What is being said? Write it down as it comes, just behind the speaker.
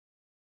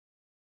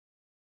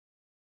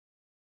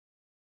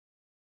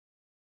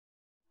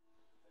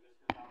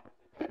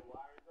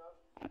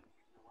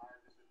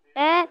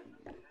Eh.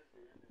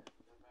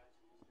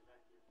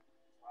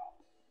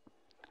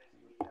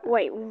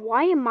 Wait,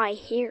 why am I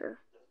here?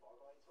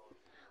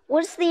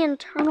 What's the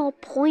internal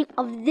point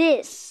of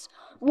this?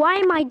 Why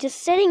am I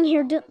just sitting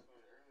here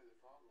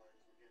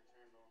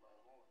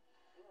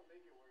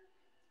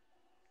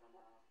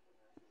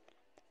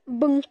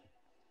Boom.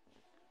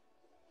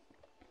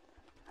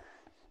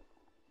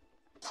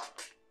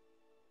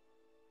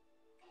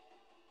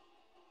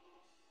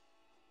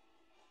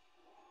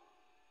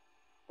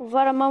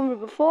 What a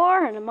moment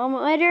before and a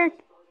moment later,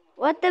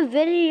 let the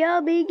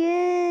video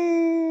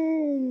begin.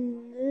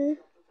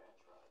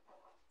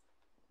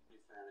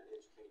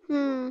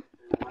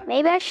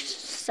 Maybe I should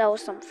sell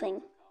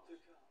something.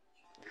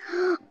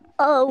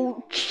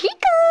 Oh, Chica!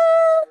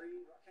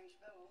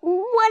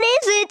 What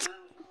is it?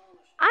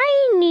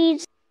 I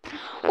need...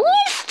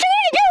 Let's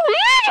take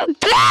the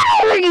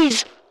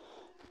batteries!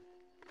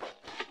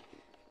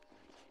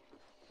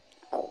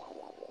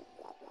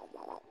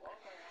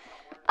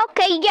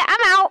 Okay, yeah,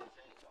 I'm out.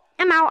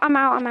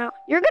 I'm out.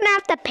 You're gonna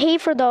have to pay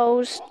for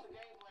those.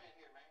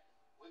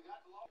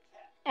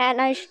 And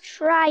nice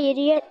try,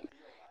 idiot.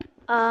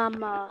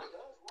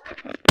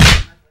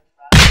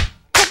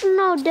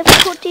 Technical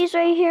difficulties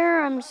right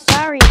here. I'm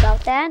sorry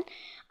about that.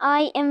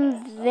 I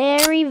am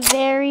very,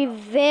 very,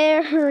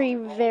 very,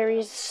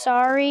 very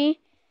sorry.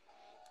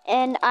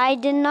 And I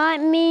did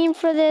not mean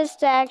for this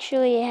to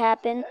actually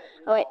happen.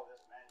 Oh, wait.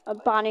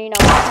 Bonnie, no.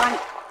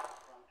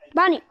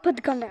 Bonnie, put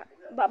the gun down.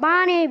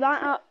 Bonnie.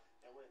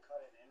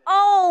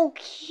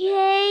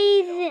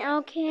 Okay.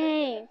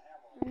 Okay.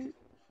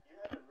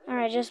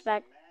 Alright, just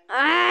back.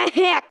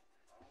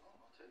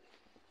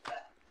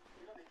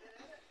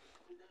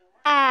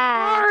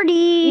 Party!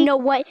 You know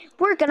what?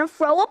 We're gonna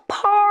throw a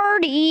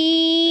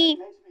party!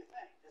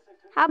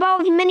 How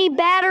about mini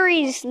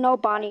batteries? No,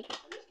 Bonnie.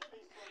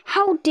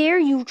 How dare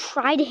you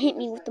try to hit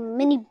me with the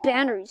mini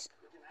batteries?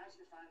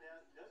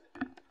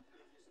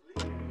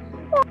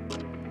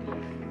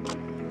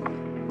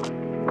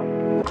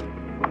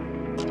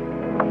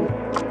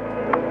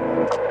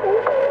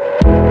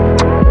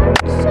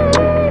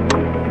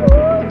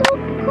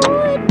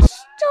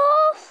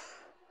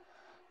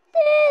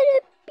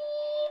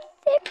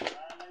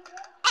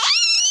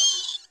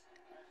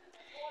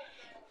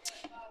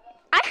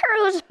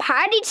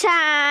 Party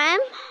time!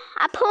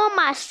 I put on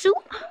my suit.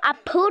 I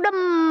put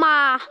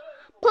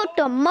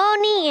the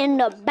money in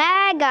the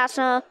bag. Got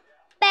some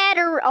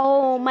battery.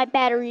 Oh, my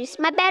batteries!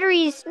 My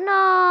batteries!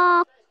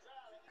 No.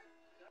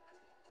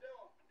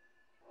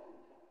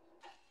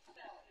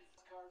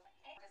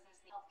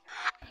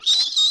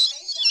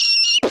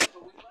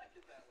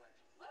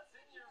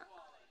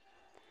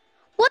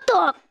 What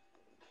the?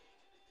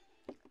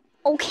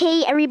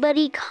 Okay,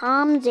 everybody,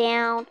 calm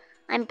down.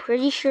 I'm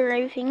pretty sure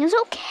everything is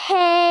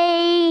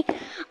okay.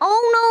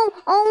 Oh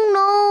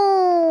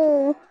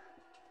no!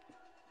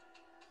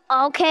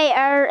 Okay,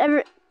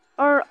 are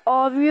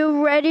all of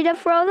you ready to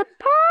throw the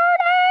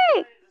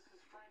party?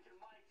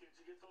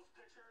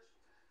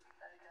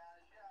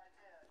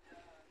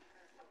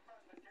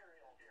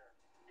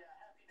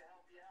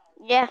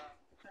 Yeah,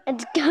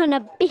 it's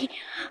gonna be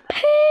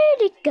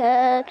pretty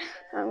good.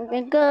 I'm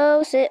gonna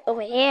go sit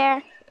over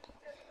here.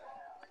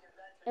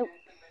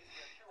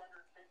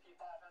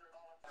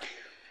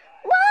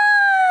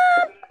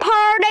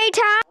 Party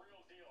time!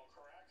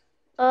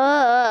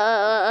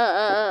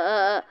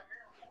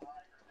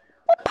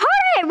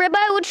 Party,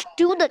 everybody! Let's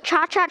do the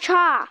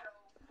cha-cha-cha.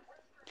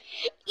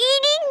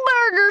 Eating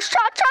burgers,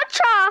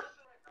 cha-cha-cha.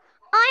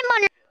 I'm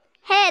on your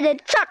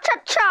head,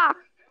 cha-cha-cha.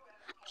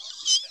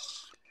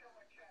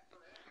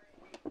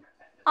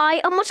 I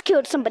almost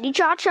killed somebody,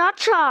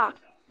 cha-cha-cha.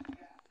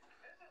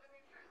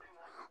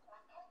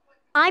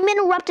 I'm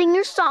interrupting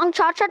your song,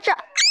 cha-cha-cha.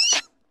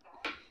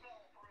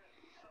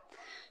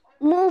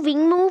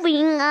 Moving,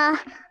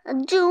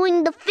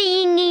 doing the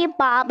thingy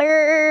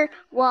bobber.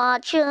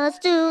 Watch us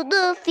do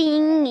the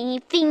thingy.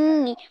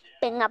 Bing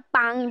a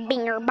bong,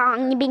 binger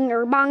bong,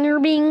 binger bonger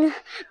bing.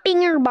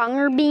 Binger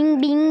bonger bing,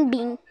 bing,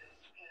 bing.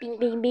 Bing,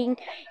 bing, bing.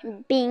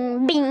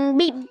 Bing, bing,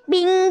 bing,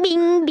 bing,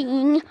 bing,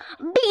 bing.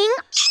 Bing.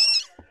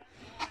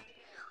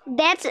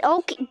 That's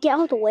okay. Get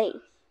out of the way.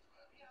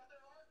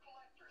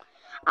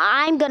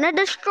 I'm gonna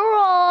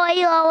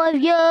destroy all of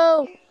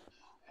you.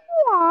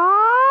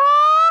 What?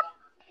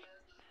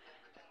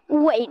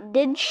 Wait,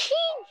 did she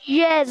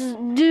just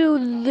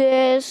do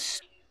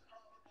this?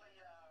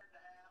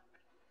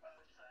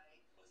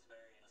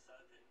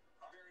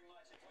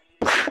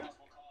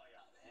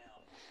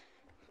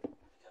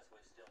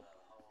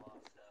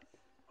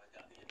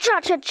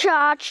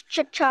 Cha-cha-cha.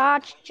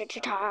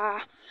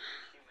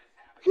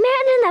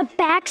 Man, in the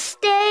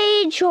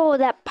backstage, oh,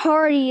 that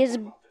party is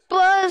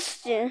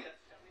busting.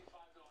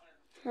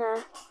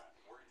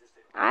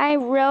 I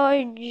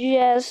really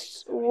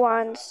just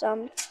want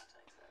some.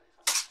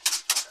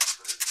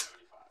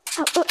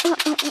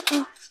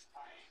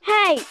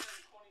 Hey!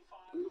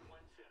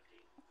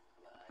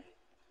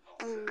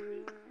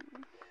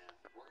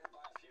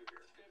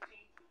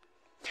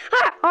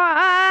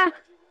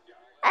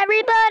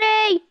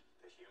 Everybody!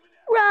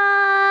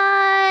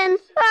 Run!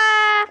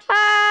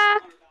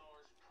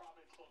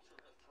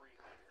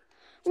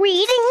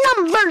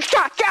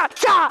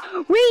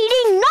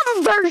 Reading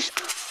numbers.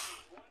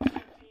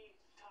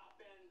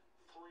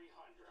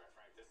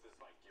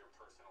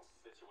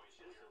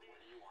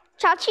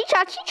 Cha-chi,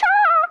 cha-chi, cha.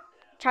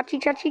 Cha-chi,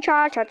 cha-chi,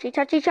 cha. Cha-chi,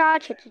 cha-chi, cha.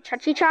 Cha-chi,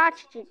 cha-chi, cha.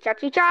 Cha-chi,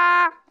 cha-chi,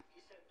 cha.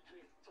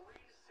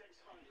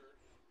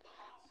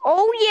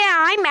 Oh, yeah,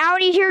 I'm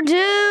out of here,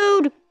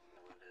 dude.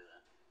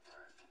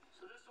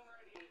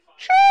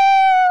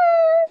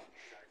 Sure.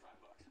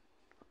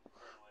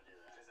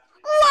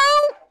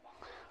 Whoa.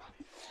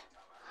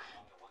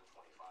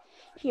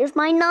 Here's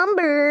my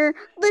number.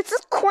 This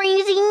is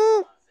crazy.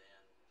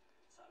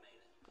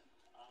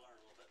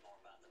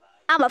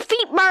 I'm a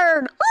feet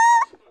bird.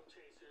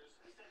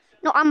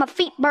 No, I'm a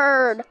feet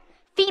bird.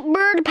 Feet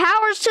bird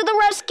powers to the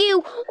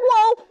rescue.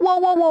 Whoa, whoa,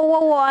 whoa, whoa, whoa,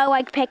 whoa. I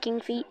like pecking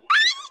feet.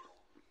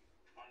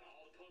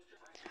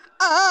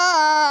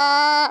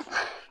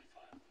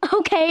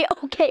 Okay.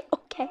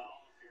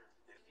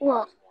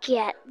 Look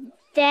at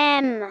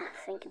them.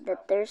 Thinking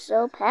that they're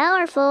so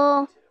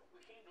powerful.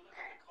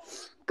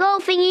 Go,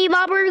 thingy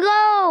bobber,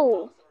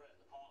 go.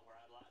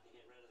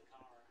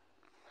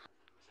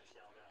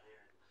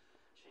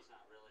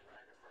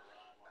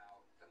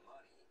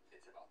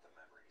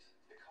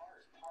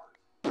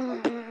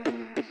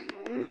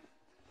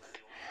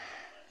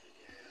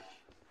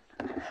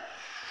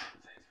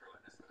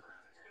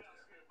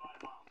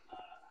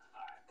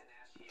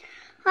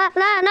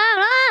 No,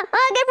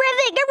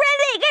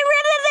 get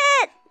rid of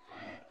it.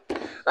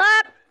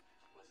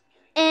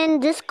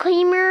 And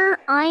disclaimer,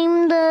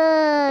 I'm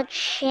the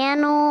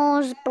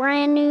channel's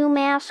brand new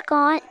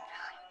mascot,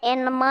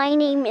 and my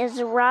name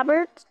is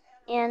Robert,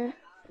 and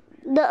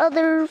the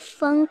other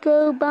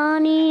Funko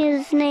Bonnie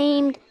is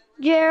named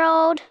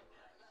Gerald,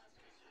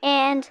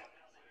 and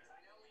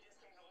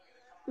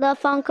the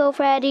Funko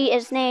Freddy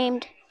is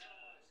named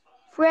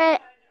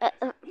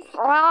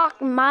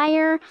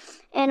Meyer,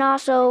 and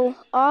also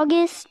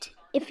August.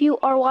 If you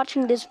are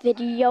watching this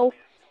video,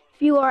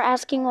 if you are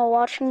asking or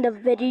watching the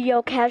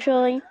video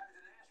casually,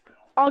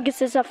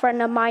 August is a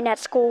friend of mine at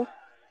school.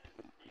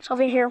 It's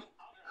over here.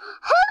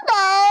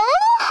 Hello!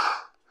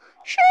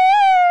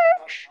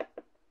 Shush!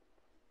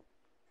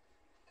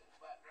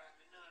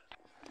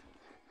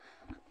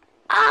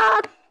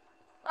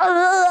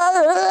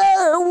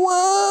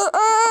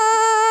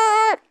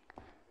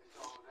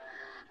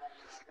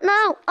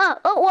 No!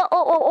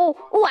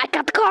 Oh, I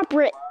got the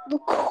culprit. The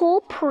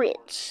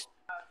culprits.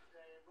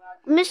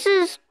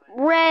 Mrs.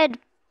 Red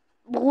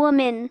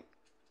Woman.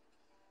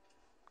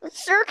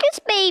 Circus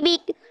baby.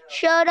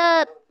 Shut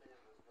up.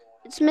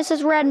 It's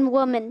Mrs. Red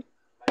Woman.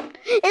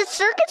 It's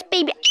Circus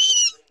baby.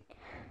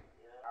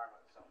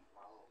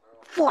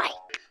 Fight.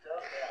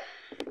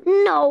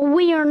 No,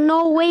 we are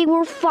no way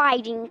we're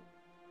fighting.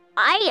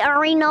 I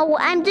already know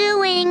what I'm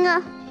doing.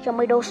 Show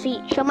me those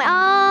feet. Show me.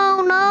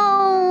 Oh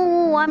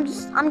no.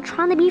 I'm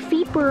trying to be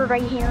feet bird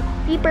right here.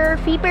 Feet bird,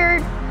 feet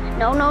bird.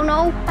 No.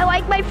 I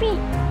like my feet.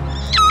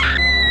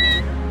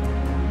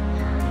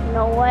 You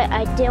know what?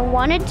 I didn't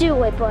want to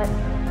do it, but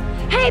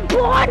hey,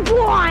 Blonde!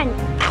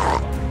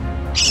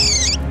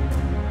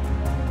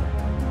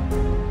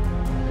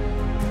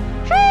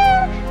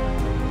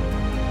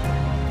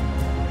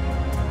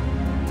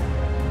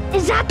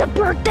 Is that the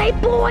birthday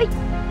boy?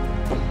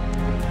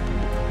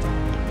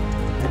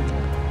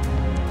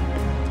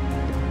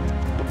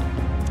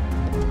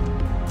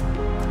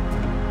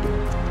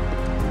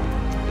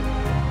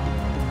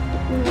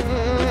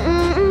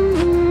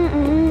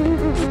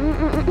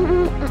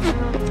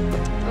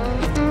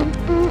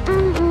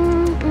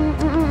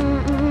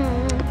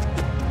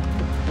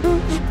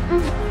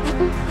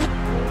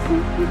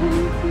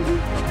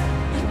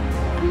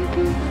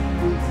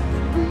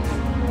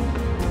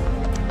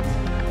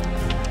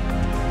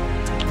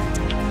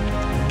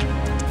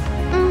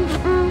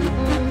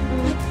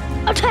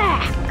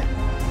 Attack!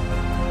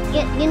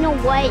 You know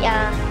what?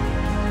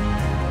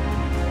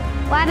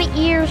 Rabbit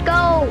ears,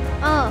 go!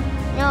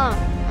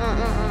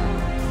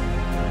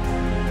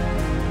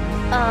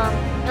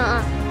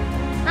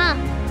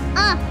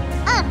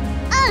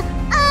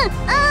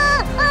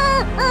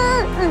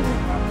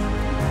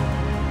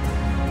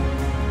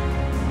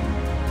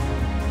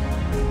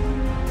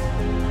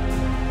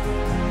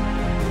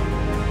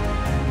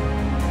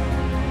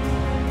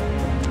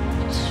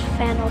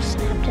 Thanos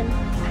snapped him.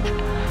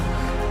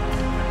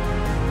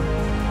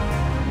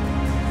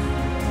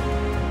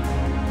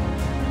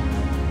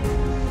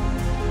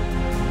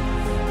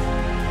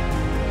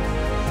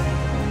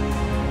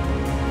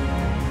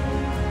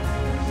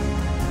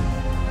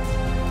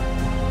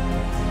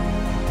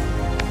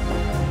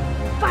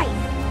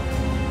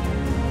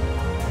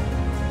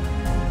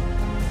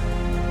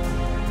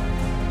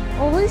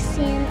 Oh,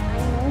 listen, I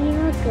know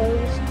you're a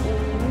ghost and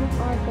you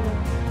are gonna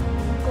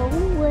go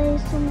away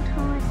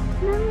sometime.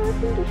 No, I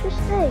think you should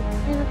stay,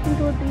 and I think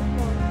it would be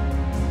fun.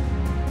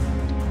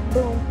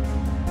 Boom.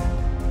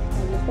 I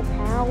use the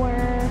power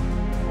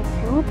of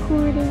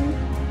teleporting.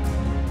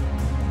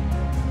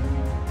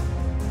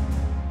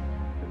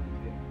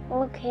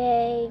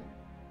 Okay.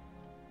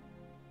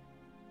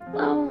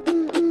 Well,